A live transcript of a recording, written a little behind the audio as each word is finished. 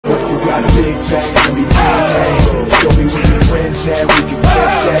got a big bag, let me take that. Show me where your friends at, we can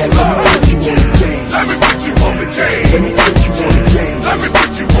flip that. Let me put you on the game. Let me put you on the game. Let me put you on the game. Let me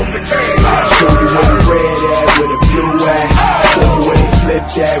put you on the game. I'll show you where the red at, where the blue at. Show you where they flip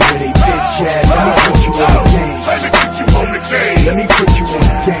that, where they bitch at. Let me put you on the game. Let me put you on the game. Let me put you on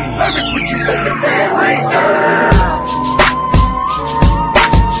the game. Let me put you on the game right now.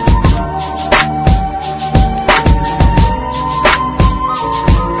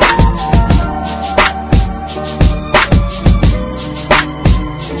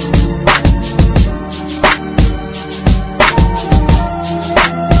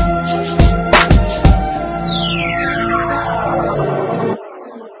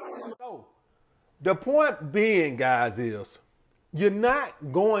 The point being, guys, is you're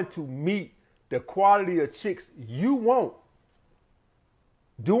not going to meet the quality of chicks you want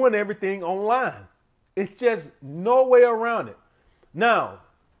doing everything online. It's just no way around it. Now,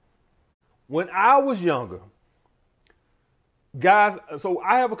 when I was younger, guys, so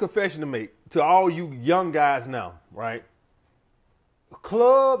I have a confession to make to all you young guys now, right?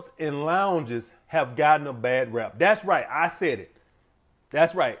 Clubs and lounges have gotten a bad rap. That's right. I said it.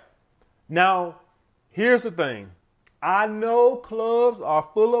 That's right. Now, here's the thing. I know clubs are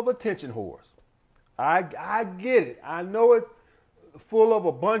full of attention whores. I get it. I know it's full of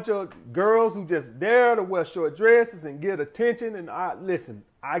a bunch of girls who just there to wear short dresses and get attention. And listen,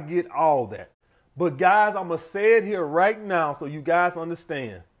 I get all that. But guys, I'm going to say it here right now so you guys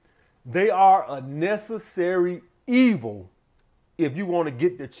understand. They are a necessary evil if you want to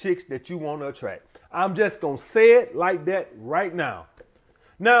get the chicks that you want to attract. I'm just going to say it like that right now.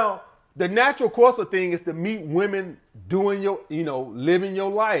 Now, the natural course of things is to meet women doing your, living your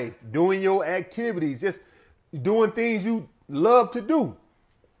life, doing your activities, just doing things you love to do.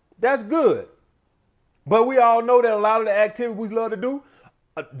 That's good. But we all know that a lot of the activities we love to do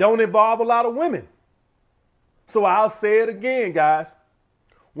don't involve a lot of women. So I'll say it again, guys.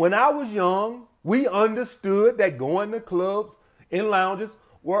 When I was young, we understood that going to clubs and lounges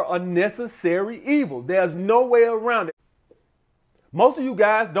were a necessary evil. There's no way around it. Most of you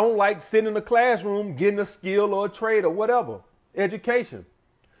guys don't like sitting in a classroom, getting a skill or a trade or whatever, education.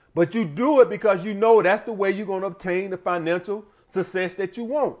 But you do it because you know that's the way you're going to obtain the financial success that you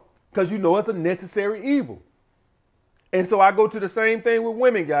want, because you know it's a necessary evil. And so I go to the same thing with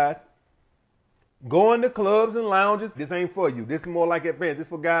women, guys. Going to clubs and lounges, this ain't for you. This is more like advanced. This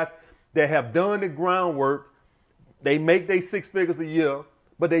is for guys that have done the groundwork. They make their 6 figures a year,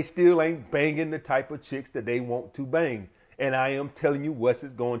 but they still ain't banging the type of chicks that they want to bang. And I am telling you what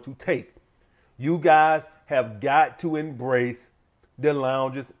it's going to take. You guys have got to embrace the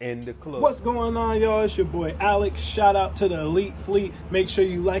lounges and the clubs. What's going on, y'all? It's your boy Alex. Shout out to the Elite Fleet. Make sure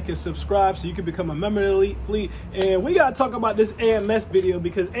you like and subscribe so you can become a member of the Elite Fleet. And we gotta talk about this AMS video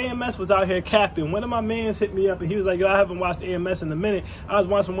because AMS was out here capping. One of my mans hit me up and he was like, yo, I haven't watched AMS in a minute. I was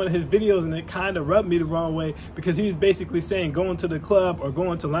watching one of his videos and it kind of rubbed me the wrong way because he's basically saying going to the club or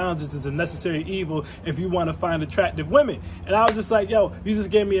going to lounges is a necessary evil if you want to find attractive women. And I was just like, yo, you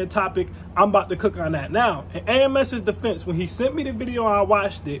just gave me a topic. I'm about to cook on that. Now, in AMS's defense, when he sent me the video and I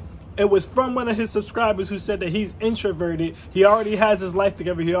watched it, it was from one of his subscribers who said that he's introverted. He already has his life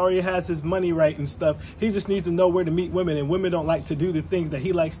together. He already has his money right and stuff. He just needs to know where to meet women, and women don't like to do the things that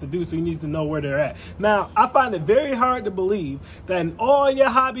he likes to do, so he needs to know where they're at. Now, I find it very hard to believe that in all your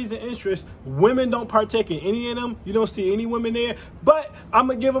hobbies and interests, women don't partake in any of them. You don't see any women there, but I'm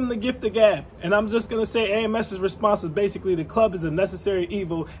going to give them the gift of gab, and I'm just going to say AMS's response is basically the club is a necessary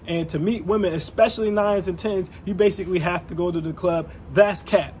evil, and to meet women, especially 9s and 10s, you basically have to go to the club. That's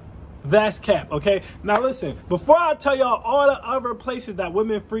cap. That's cap, okay? Now listen, before I tell y'all all the other places that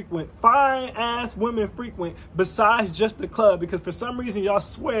women frequent, fine-ass women frequent, besides just the club, because for some reason y'all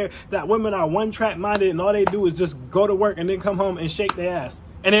swear that women are one-track minded and all they do is just go to work and then come home and shake their ass.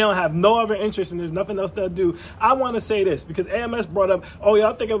 And they don't have no other interest and there's nothing else they'll do. I want to say this because AMS brought up, oh,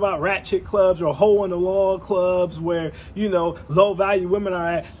 y'all thinking about rat chick clubs or hole in the wall clubs where, low value women are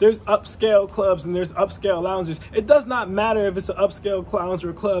at. There's upscale clubs and there's upscale lounges. It does not matter if it's an upscale lounge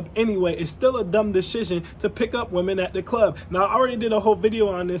or club anyway. It's still a dumb decision to pick up women at the club. Now, I already did a whole video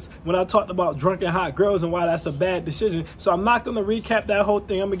on this when I talked about drunken hot girls and why that's a bad decision. So I'm not going to recap that whole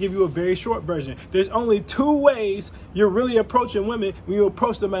thing. I'm going to give you a very short version. There's only 2 ways you're really approaching women when you approach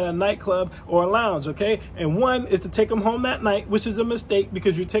approach them at a nightclub or a lounge, okay? And one is to take them home that night, which is a mistake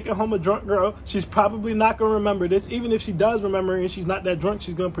because you're taking home a drunk girl. She's probably not going to remember this. Even if she does remember and she's not that drunk,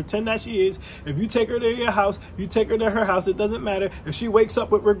 she's going to pretend that she is. If you take her to your house, you take her to her house, it doesn't matter. If she wakes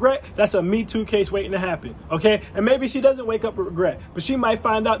up with regret, that's a Me Too case waiting to happen, okay? And maybe she doesn't wake up with regret, but she might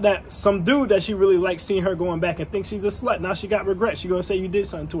find out that some dude that she really likes seeing her going back and thinks she's a slut. Now she got regret. She's going to say you did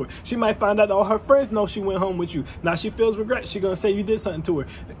something to her. She might find out that all her friends know she went home with you. Now she feels regret. She's going to say you did something to her.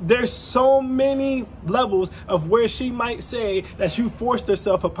 There's so many levels of where she might say that you forced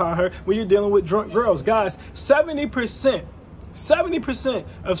yourself upon her when you're dealing with drunk girls. Guys, 70%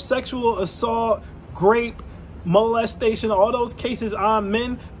 of sexual assault, rape, molestation, all those cases on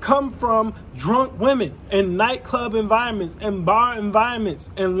men come from drunk women in nightclub environments and bar environments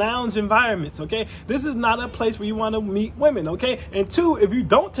and lounge environments, okay? This is not a place where you want to meet women, okay? And two, if you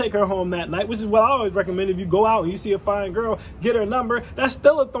don't take her home that night, which is what I always recommend, if you go out and you see a fine girl, get her number, that's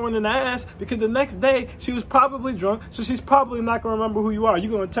still a thorn in the ass because the next day she was probably drunk, so she's probably not going to remember who you are.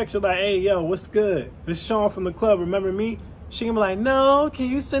 You're going to text her like, hey, yo, what's good? It's Sean from the club, remember me? She going to be like, no, can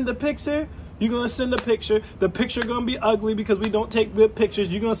you send a picture? You're going to send a picture. The picture going to be ugly because we don't take good pictures.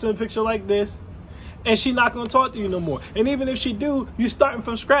 You're going to send a picture like this. And she's not going to talk to you no more. And even if she do, you're starting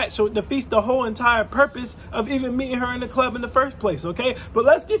from scratch. So it defeats the whole entire purpose of even meeting her in the club in the first place, okay? But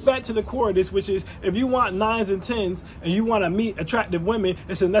let's get back to the core of this, which is if you want 9s and 10s and you want to meet attractive women,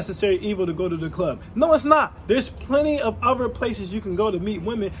 it's a necessary evil to go to the club. No, it's not. There's plenty of other places you can go to meet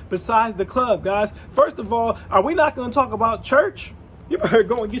women besides the club, guys. First of all, are we not going to talk about church? You better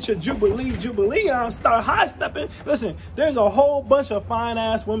go and get your Jubilee on, start high-stepping. Listen, there's a whole bunch of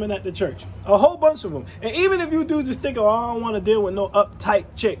fine-ass women at the church. A whole bunch of them. And even if you do just think, oh, I don't want to deal with no uptight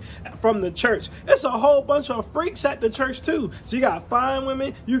chick from the church, it's a whole bunch of freaks at the church, too. So you got fine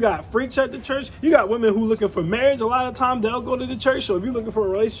women, you got freaks at the church, you got women who looking for marriage. A lot of times they'll go to the church. So if you're looking for a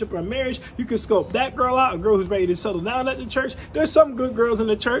relationship or a marriage, you can scope that girl out, a girl who's ready to settle down at the church. There's some good girls in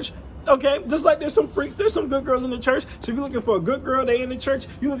the church. Okay, just like there's some freaks, there's some good girls in the church. So if you're looking for a good girl, they in the church.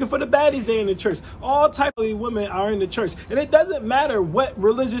 You're looking for the baddies, they in the church. All types of women are in the church. And it doesn't matter what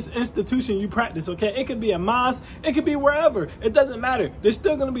religious institution you practice, okay? It could be a mosque, it could be wherever. It doesn't matter. There's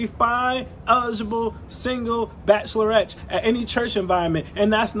still going to be fine, eligible, single bachelorettes at any church environment.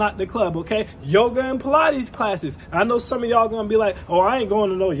 And that's not the club, okay? Yoga and Pilates classes. I know some of y'all going to be like, oh, I ain't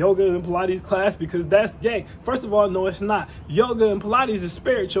going to no yoga and Pilates class because that's gay. First of all, no, it's not. Yoga and Pilates is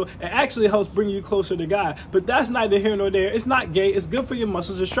spiritual and actually helps bring you closer to God. But that's neither here nor there. It's not gay. It's good for your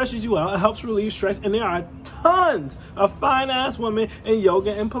muscles. It stretches you out. It helps relieve stress. And there are tons of fine-ass women in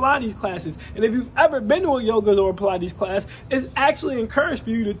yoga and Pilates classes. And if you've ever been to a yoga or a Pilates class, it's actually encouraged for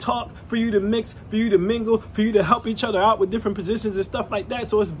you to talk, for you to mix, for you to mingle, for you to help each other out with different positions and stuff like that.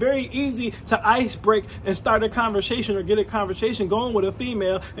 So it's very easy to ice break and start a conversation or get a conversation going with a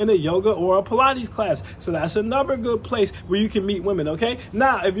female in a yoga or a Pilates class. So that's another good place where you can meet women, okay?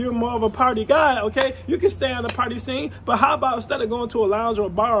 Now, if you're more of a party guy, okay, you can stay on the party scene, but how about instead of going to a lounge or a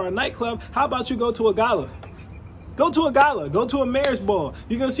bar or a nightclub, how about you go to a gala? Go to a gala, go to a mayor's ball.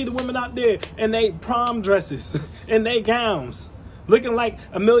 You're gonna see the women out there in they prom dresses, in they gowns, looking like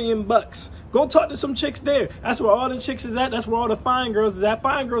 $1 million. Go talk to some chicks there. That's where all the chicks is at. That's where all the fine girls is at.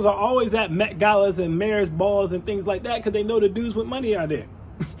 Fine girls are always at Met galas and mayor's balls and things like that because they know the dudes with money are there.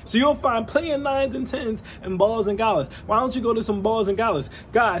 So you'll find plenty of 9s and 10s and balls and galas. Why don't you go to some balls and galas?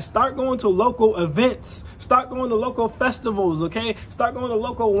 Guys, start going to local events. Start going to local festivals, okay? Start going to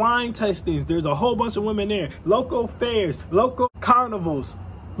local wine tastings. There's a whole bunch of women there. Local fairs, local carnivals,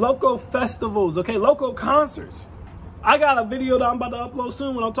 local festivals, okay? Local concerts. I got a video that I'm about to upload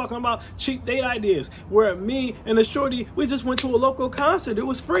soon when I'm talking about cheap date ideas, where me and the shorty, we just went to a local concert. It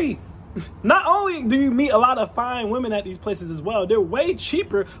was free. Not only do you meet a lot of fine women at these places as well, they're way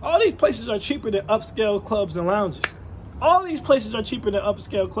cheaper. All these places are cheaper than upscale clubs and lounges. All these places are cheaper than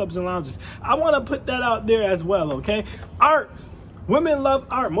upscale clubs and lounges. I want to put that out there as well, okay? Art. Women love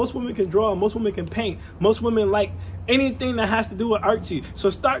art. Most women can draw. Most women can paint. Most women like anything that has to do with artsy. So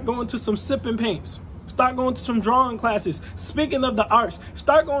start going to some sip and paints. Start going to some drawing classes. Speaking of the arts,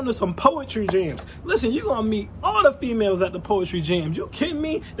 start going to some poetry jams. Listen, you're going to meet all the females at the poetry jams. You kidding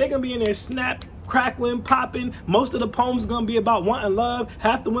me? They're going to be in there snap, crackling, popping. Most of the poems going to be about wanting love.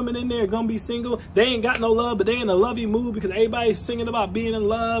 Half the women in there are going to be single. They ain't got no love, but they in a lovey mood because everybody's singing about being in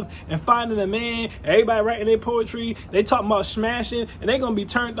love and finding a man. Everybody writing their poetry. They talking about smashing, and they going to be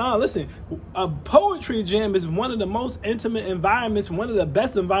turned on. Listen, a poetry jam is one of the most intimate environments, one of the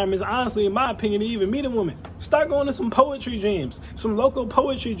best environments, honestly, in my opinion, to even meet a woman. Start going to some poetry jams, some local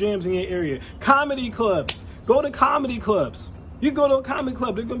poetry jams in your area. Comedy clubs. Go to comedy clubs. You go to a comedy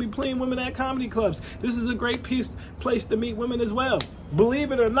club, they're going to be playing women at comedy clubs. This is a great place to meet women as well.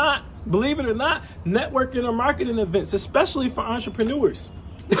 Believe it or not, networking or marketing events, especially for entrepreneurs.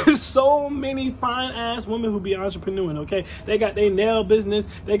 There's so many fine ass women who be entrepreneuring, okay? They got their nail business,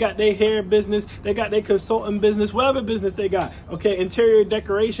 they got their hair business, they got their consulting business, whatever business they got, okay? Interior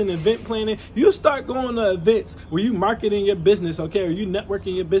decoration, event planning. You start going to events where you marketing your business, okay? Or you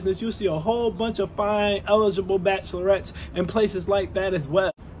networking your business, you'll see a whole bunch of fine, eligible bachelorettes and places like that as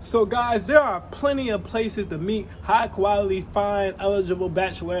well. So guys, there are plenty of places to meet high quality, fine, eligible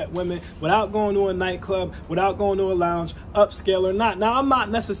bachelorette women without going to a nightclub, without going to a lounge, upscale or not. Now, I'm not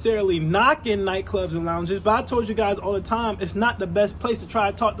necessarily knocking nightclubs and lounges, but I told you guys all the time, it's not the best place to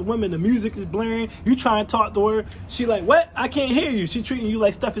try to talk to women. The music is blaring. You try and talk to her. She like, what? I can't hear you. She treating you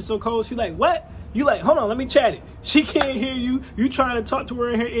like stuff is so cold. She like, what? You like, hold on, let me chat it. She can't hear you. You trying to talk to her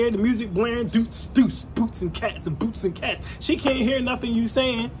in her ear, the music blaring, doots, boots and cats and boots and cats. She can't hear nothing you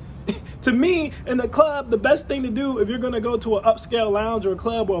saying. To me, in the club, the best thing to do if you're going to go to an upscale lounge or a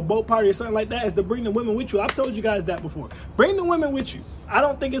club or a boat party or something like that is to bring the women with you. I've told you guys that before. Bring the women with you. I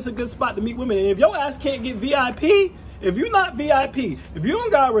don't think it's a good spot to meet women. And if your ass can't get VIP, if you're not VIP, if you don't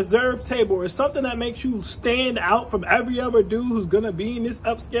got a reserved table or something that makes you stand out from every other dude who's going to be in this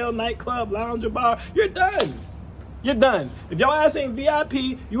upscale nightclub, lounge, or bar, you're done. You're done. If your ass ain't VIP,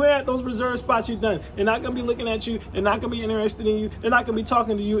 you ain't at those reserved spots, you're done. They're not going to be looking at you. They're not going to be interested in you. They're not going to be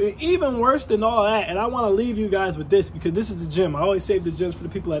talking to you. And even worse than all that, and I want to leave you guys with this because this is the gem. I always save the gems for the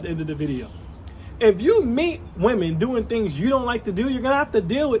people at the end of the video. If you meet women doing things you don't like to do, you're going to have to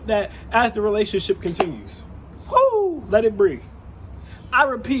deal with that as the relationship continues. Whoo! Let it breathe. I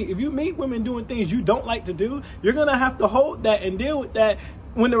repeat, if you meet women doing things you don't like to do, you're going to have to hold that and deal with that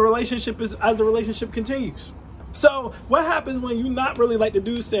when the relationship continues. So what happens when you not really like the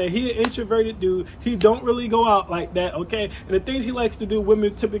dude said he an introverted dude, he don't really go out like that, okay? And the things he likes to do,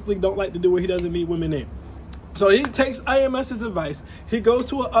 women typically don't like to do where he doesn't meet women in. So he takes IMS's advice. He goes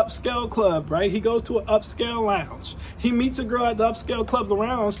to an upscale club, right? He goes to an upscale lounge. He meets a girl at the upscale club, the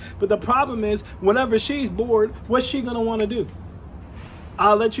lounge. But the problem is, whenever she's bored, what's she gonna want to do?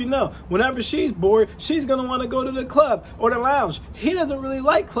 I'll let you know. Whenever she's bored, she's gonna want to go to the club or the lounge. He doesn't really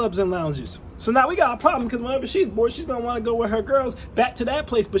like clubs and lounges. So now we got a problem because whenever she's bored, she's going to want to go with her girls back to that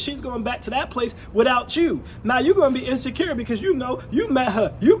place. But she's going back to that place without you. Now you're going to be insecure because you know you met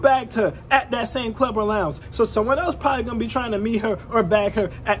her. You bagged her at that same club or lounge. So someone else probably going to be trying to meet her or bag her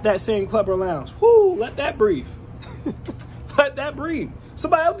at that same club or lounge. Whoo, let that breathe. Let that breathe.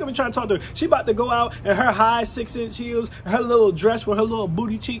 Somebody else gonna be trying to talk to her. She about to go out in her high 6-inch heels, her little dress with her little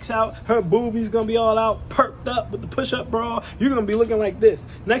booty cheeks out, her boobies gonna be all out, perked up with the push-up bra. You're gonna be looking like this.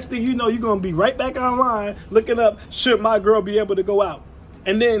 Next thing you know, you're gonna be right back online looking up, should my girl be able to go out?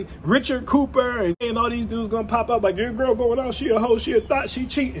 And then Richard Cooper and all these dudes gonna pop up like, your girl going out, she a hoe, she a thought, she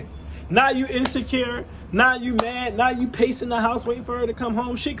cheating. Now you insecure. Now you mad. Now you pacing the house waiting for her to come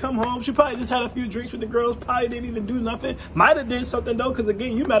home. She come home. She probably just had a few drinks with the girls. Probably didn't even do nothing. Might have did something though, because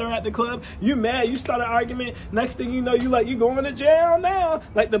again, you met her at the club. You mad. You start an argument. Next thing you know, you going to jail now.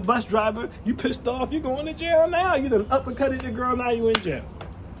 Like the bus driver. You pissed off. You going to jail now. You done uppercutted the girl. Now you in jail.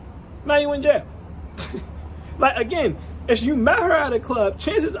 Now you in jail. Like again, if you met her at a club,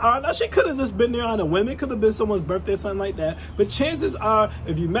 chances are, now she could have just been there on a whim. It could have been someone's birthday or something like that. But chances are,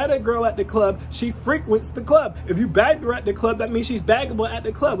 if you met a girl at the club, she frequents the club. If you bagged her at the club, that means she's baggable at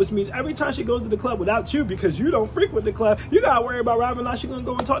the club, which means every time she goes to the club without you, because you don't frequent the club, you got to worry about whether or not she's going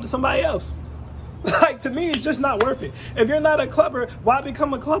to go and talk to somebody else. Like, to me, it's just not worth it. If you're not a clubber, why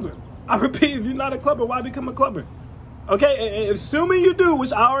become a clubber? I repeat, if you're not a clubber, why become a clubber? Okay, assuming you do,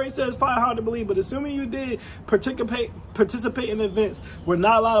 which I already said is probably hard to believe, but assuming you did participate in events where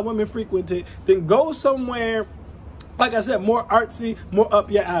not a lot of women frequented, then go somewhere, like I said, more artsy, more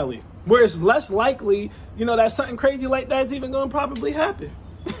up your alley, where it's less likely, you know, that something crazy like that's even going to probably happen.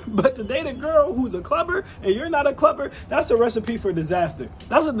 But to date a girl who's a clubber and you're not a clubber, that's a recipe for disaster.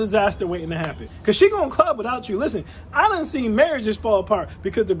 That's a disaster waiting to happen. Because she going to club without you. Listen, I done seen marriages fall apart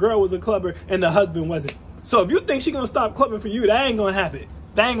because the girl was a clubber and the husband wasn't. So if you think she's going to stop clubbing for you, that ain't going to happen.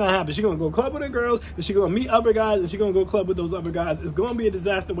 That ain't going to happen. She's going to go club with her girls, and she's going to meet other guys, and she's going to go club with those other guys. It's going to be a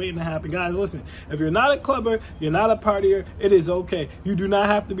disaster waiting to happen. Guys, listen, if you're not a clubber, you're not a partier, it is okay. You do not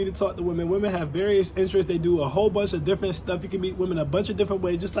have to be to talk to women. Women have various interests. They do a whole bunch of different stuff. You can meet women a bunch of different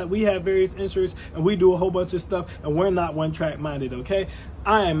ways, just like we have various interests, and we do a whole bunch of stuff, and we're not one-track minded, okay?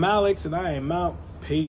 I am Alex, and I am out.